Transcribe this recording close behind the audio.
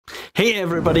Hey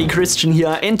everybody, Christian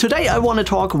here, and today I want to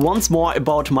talk once more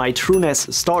about my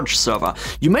TrueNAS storage server.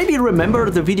 You maybe remember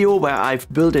the video where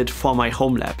I've built it for my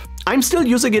home lab. I'm still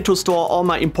using it to store all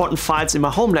my important files in my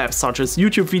home lab, such as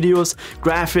YouTube videos,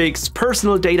 graphics,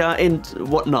 personal data and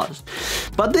whatnot.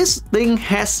 But this thing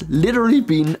has literally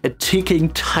been a ticking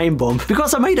time bomb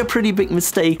because I made a pretty big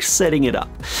mistake setting it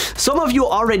up. Some of you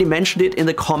already mentioned it in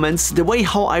the comments. The way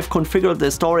how I've configured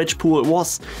the storage pool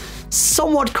was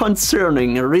somewhat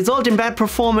concerning, result in bad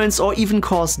performance or even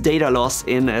cause data loss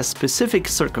in a specific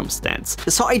circumstance.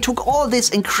 So I took all this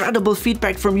incredible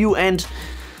feedback from you and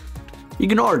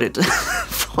ignored it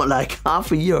for like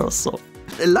half a year or so.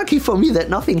 Lucky for me that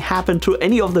nothing happened to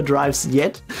any of the drives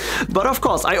yet, but of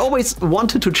course I always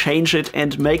wanted to change it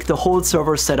and make the whole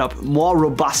server setup more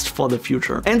robust for the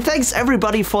future. And thanks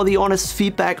everybody for the honest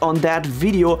feedback on that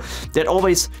video. That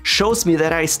always shows me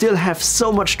that I still have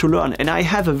so much to learn and I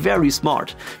have a very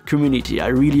smart community. I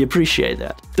really appreciate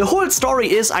that. The whole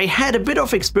story is I had a bit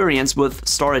of experience with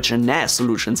storage and NAS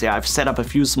solutions. Yeah, I've set up a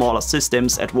few smaller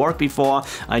systems at work before.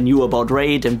 I knew about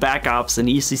RAID and backups and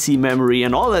ECC memory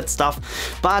and all that stuff.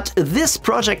 But this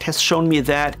project has shown me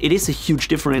that it is a huge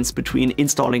difference between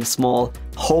installing small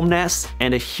home NAS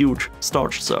and a huge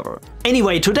storage server.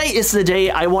 Anyway, today is the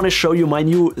day I want to show you my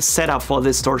new setup for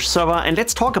this storage server, and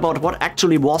let's talk about what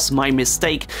actually was my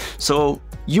mistake so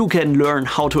you can learn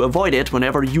how to avoid it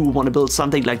whenever you want to build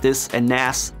something like this, a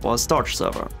NAS or a storage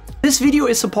server. This video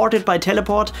is supported by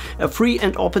Teleport, a free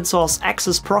and open source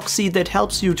access proxy that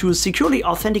helps you to securely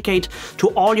authenticate to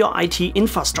all your IT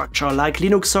infrastructure like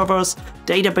Linux servers,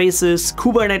 databases,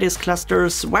 Kubernetes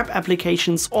clusters, web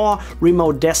applications or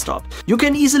remote desktop. You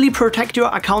can easily protect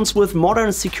your accounts with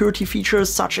modern security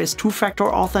features such as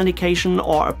two-factor authentication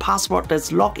or a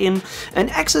passwordless login,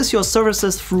 and access your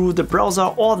services through the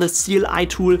browser or the CLI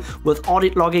tool with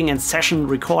audit logging and session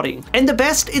recording. And the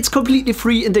best, it's completely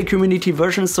free in the community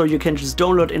version, so you can just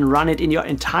download and run it in your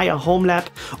entire home lab,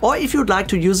 or if you'd like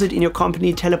to use it in your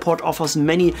company, Teleport offers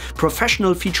many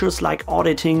professional features like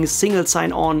auditing, single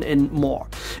sign-on and more.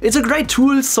 It's a great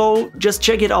tool, so just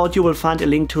check it out. You will find a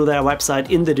link to their website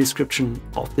in the description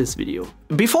of this video.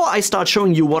 Before I start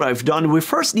showing you what I've done, we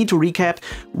first need to recap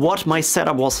what my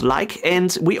setup was like,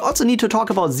 and we also need to talk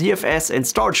about ZFS and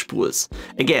storage pools.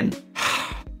 Again,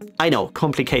 I know,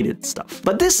 complicated stuff.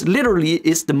 But this literally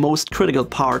is the most critical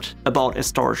part about a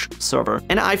storage server.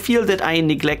 And I feel that I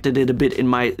neglected it a bit in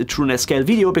my TrueNAS Scale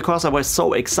video because I was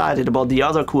so excited about the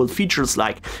other cool features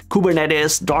like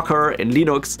Kubernetes, Docker and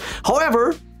Linux.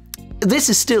 However, this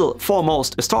is still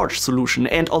foremost a storage solution,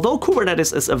 and although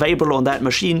Kubernetes is available on that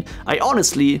machine, I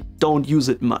honestly don't use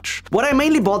it much. What I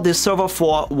mainly bought this server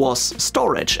for was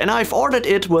storage, and I've ordered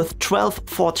it with 12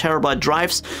 4TB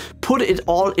drives, put it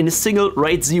all in a single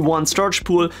RAID Z1 storage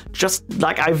pool, just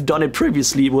like I've done it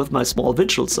previously with my small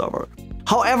virtual server.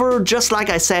 However, just like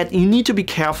I said, you need to be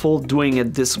careful doing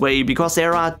it this way because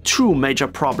there are two major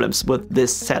problems with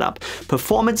this setup,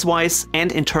 performance-wise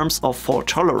and in terms of fault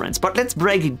tolerance. But let's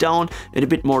break it down in a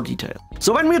bit more detail.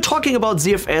 So when we're talking about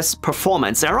ZFS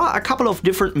performance, there are a couple of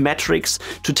different metrics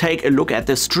to take a look at: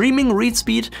 the streaming read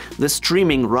speed, the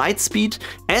streaming write speed,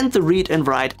 and the read and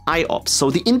write IOPS, so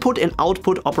the input and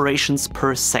output operations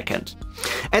per second.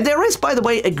 And there is, by the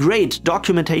way, a great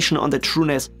documentation on the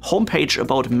TrueNAS homepage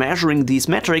about measuring these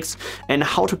metrics and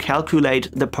how to calculate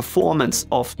the performance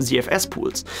of ZFS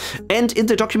pools. And in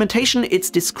the documentation it's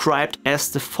described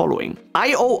as the following.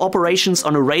 I/O operations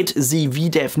on a RAID Z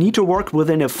VDEV need to work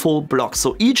within a full block,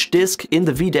 so each disk in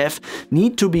the VDEV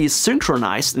need to be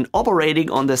synchronized and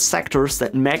operating on the sectors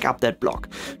that make up that block.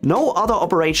 No other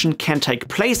operation can take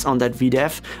place on that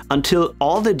VDEV until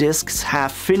all the disks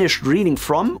have finished reading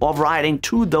from or writing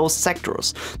to those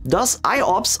sectors. Thus,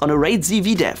 IOPS on a RAID Z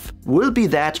VDEV will be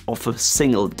that of a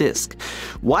single disk.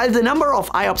 While the number of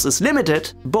IOPS is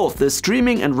limited, both the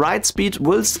streaming and write speed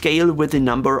will scale with the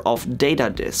number of data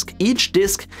disks. Each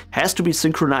disk has to be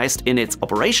synchronized in its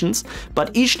operations, but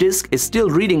each disk is still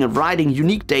reading and writing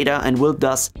unique data and will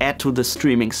thus add to the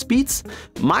streaming speeds,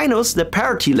 minus the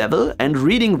parity level, and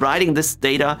writing this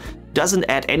data doesn't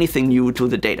add anything new to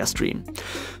the data stream.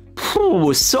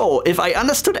 So, if I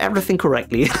understood everything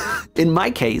correctly, in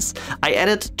my case, I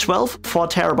added 12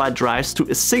 4TB drives to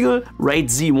a single RAID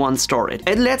Z1 storage.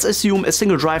 And let's assume a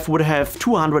single drive would have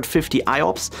 250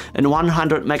 IOPS and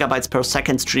 100 MB per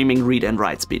second streaming read and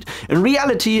write speed. In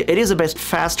reality, it is a bit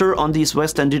faster on these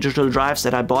Western digital drives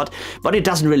that I bought, but it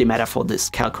doesn't really matter for this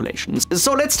calculation.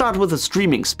 So let's start with the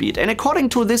streaming speed. And according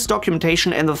to this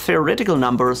documentation and the theoretical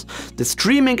numbers, the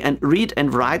streaming and read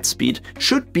and write speed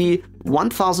should be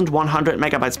 1100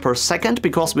 megabytes per second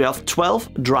because we have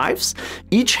 12 drives.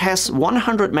 Each has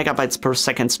 100 megabytes per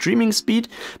second streaming speed,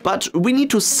 but we need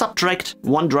to subtract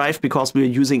one drive because we are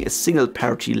using a single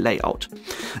parity layout.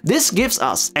 This gives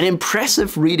us an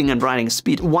impressive reading and writing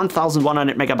speed,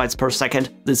 1100 megabytes per second.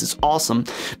 This is awesome,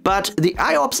 but the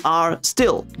IOPS are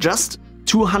still just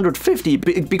 250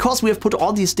 because we have put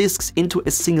all these disks into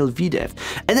a single VDEV.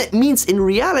 And that means in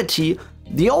reality,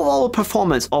 the overall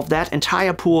performance of that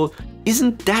entire pool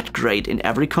isn't that great in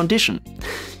every condition.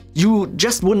 You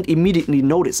just wouldn't immediately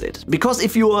notice it, because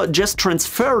if you are just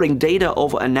transferring data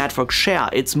over a network share,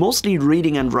 it's mostly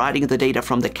reading and writing the data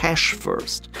from the cache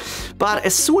first. But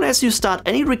as soon as you start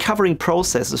any recovering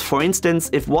processes, for instance,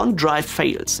 if one drive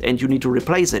fails and you need to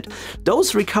replace it,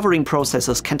 those recovering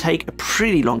processes can take a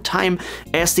pretty long time,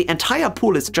 as the entire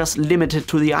pool is just limited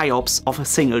to the IOPS of a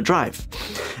single drive.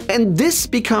 And this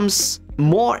becomes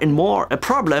more and more a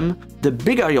problem the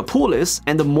bigger your pool is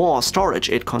and the more storage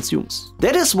it consumes.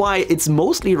 That is why it's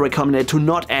mostly recommended to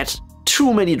not add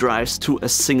too many drives to a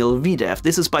single VDEV.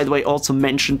 This is, by the way, also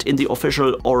mentioned in the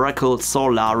official Oracle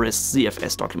Solaris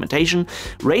ZFS documentation.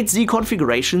 RAID Z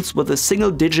configurations with a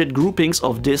single-digit groupings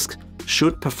of disks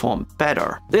should perform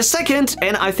better. The second,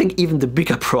 and I think even the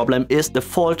bigger problem, is the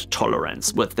fault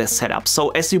tolerance with this setup. So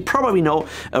as you probably know,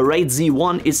 a RAID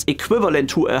Z1 is equivalent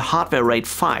to a hardware RAID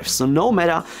 5. So no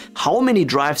matter how many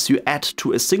drives you add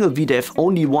to a single VDEV,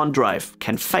 only one drive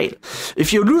can fail.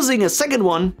 If you're losing a second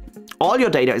one, all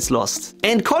your data is lost.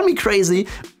 And call me crazy,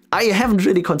 I haven't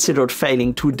really considered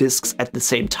failing two disks at the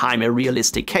same time a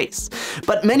realistic case.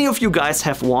 But many of you guys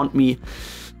have warned me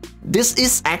this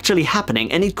is actually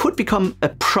happening, and it could become a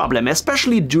problem,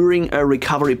 especially during a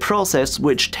recovery process,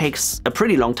 which takes a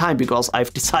pretty long time because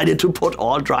I've decided to put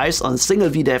all drives on a single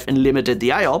VDEV and limited the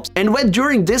IOPS. And when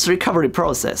during this recovery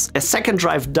process a second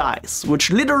drive dies, which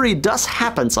literally does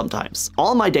happen sometimes,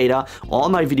 all my data, all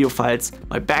my video files,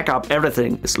 my backup,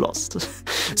 everything is lost.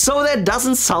 So that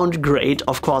doesn't sound great.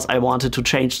 Of course, I wanted to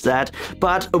change that,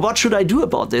 but what should I do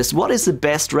about this? What is the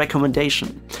best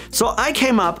recommendation? So I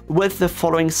came up with the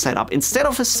following setup. Instead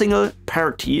of a single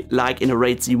parity like in a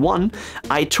RAID Z1,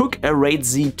 I took a RAID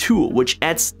Z2, which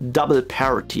adds double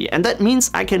parity, and that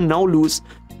means I can now lose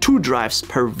 2 drives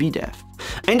per VDEV.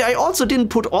 And I also didn't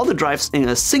put all the drives in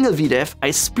a single VDEV,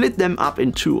 I split them up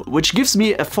in 2, which gives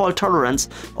me a fault tolerance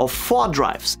of 4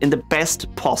 drives in the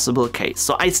best possible case.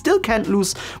 So I still can't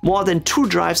lose more than 2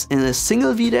 drives in a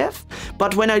single VDEV,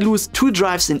 but when I lose 2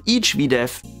 drives in each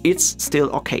VDEV, it's still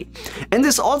okay. And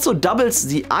this also doubles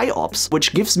the IOPS,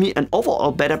 which gives me an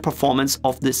overall better performance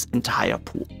of this entire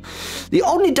pool. The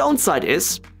only downside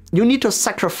is you need to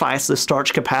sacrifice the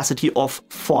storage capacity of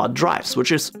 4 drives,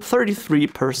 which is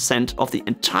 33% of the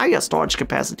entire storage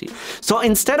capacity. So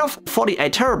instead of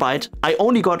 48 terabyte, I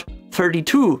only got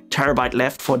 32 terabyte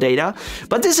left for data,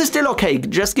 but this is still okay,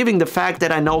 just given the fact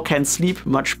that I now can sleep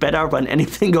much better when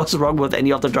anything goes wrong with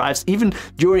any of the drives. Even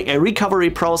during a recovery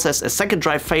process, a second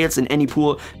drive fails in any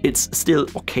pool, it's still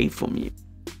okay for me.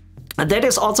 And that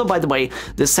is also, by the way,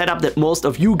 the setup that most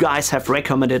of you guys have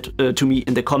recommended to me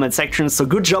in the comment section. So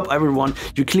good job, everyone.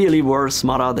 You clearly were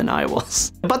smarter than I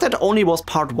was. But that only was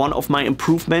part 1 of my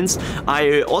improvements.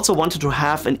 I also wanted to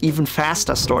have an even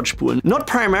faster storage pool. Not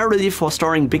primarily for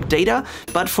storing big data,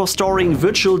 but for storing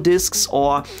virtual disks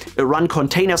or run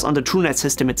containers on the TrueNAS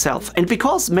system itself. And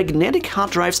because magnetic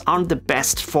hard drives aren't the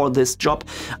best for this job,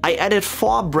 I added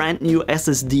 4 brand new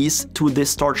SSDs to this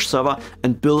storage server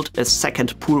and built a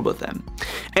second pool with them.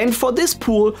 And for this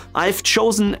pool, I've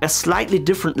chosen a slightly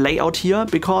different layout here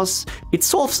because it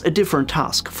solves a different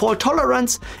task. Fault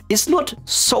tolerance is not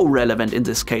so relevant in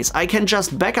this case. I can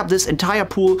just back up this entire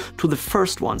pool to the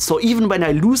first one. So even when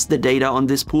I lose the data on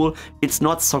this pool, it's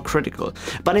not so critical.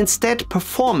 But instead,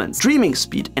 performance, streaming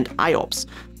speed, and IOPS,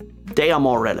 they are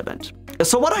more relevant.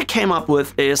 So what I came up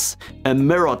with is a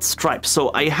mirrored stripe.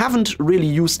 So I haven't really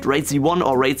used RAID Z1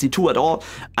 or RAID Z2 at all.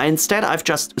 Instead, I've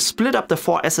just split up the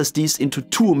 4 SSDs into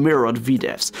 2 mirrored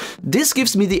VDEVs. This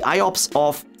gives me the IOPS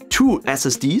of 2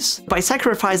 SSDs by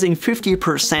sacrificing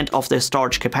 50% of their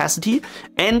storage capacity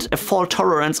and a fault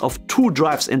tolerance of 2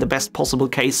 drives in the best possible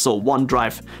case, so 1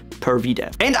 drive per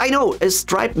VDEV. And I know a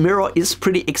stripe mirror is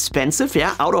pretty expensive,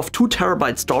 yeah, out of 2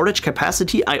 terabyte storage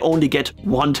capacity I only get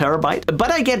 1 terabyte,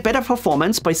 but I get better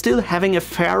performance by still having a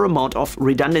fair amount of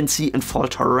redundancy and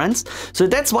fault tolerance. So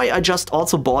that's why I just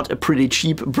also bought a pretty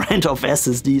cheap brand of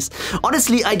SSDs.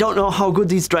 Honestly, I don't know how good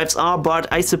these drives are,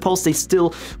 but I suppose they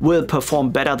still will perform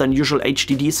better than usual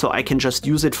HDD, so I can just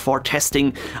use it for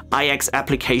testing IX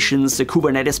applications, the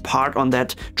Kubernetes part on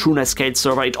that TrueNAS Scale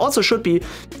server. It also should be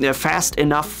fast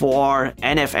enough for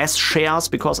NFS shares,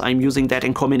 because I'm using that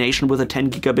in combination with a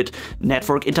 10 gigabit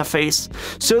network interface.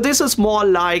 So this is more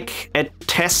like a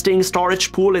testing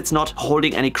storage pool. It's not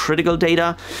holding any critical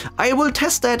data. I will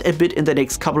test that a bit in the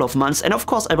next couple of months, and of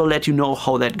course I will let you know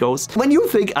how that goes. When you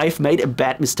think I've made a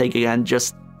bad mistake again,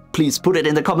 just please put it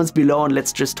in the comments below and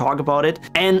let's just talk about it.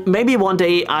 And maybe one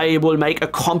day I will make a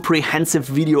comprehensive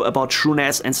video about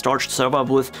TrueNAS and storage server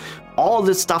with all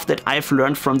the stuff that I've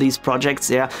learned from these projects.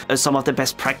 Yeah, some of the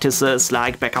best practices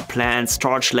like backup plans,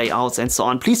 storage layouts, and so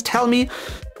on. Please tell me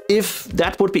if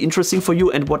that would be interesting for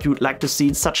you and what you'd like to see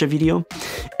in such a video.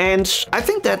 And I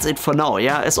think that's it for now.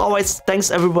 Yeah, as always, thanks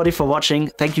everybody for watching.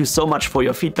 Thank you so much for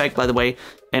your feedback, by the way,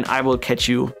 and I will catch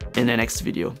you in the next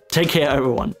video. Take care,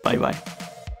 everyone. Bye bye.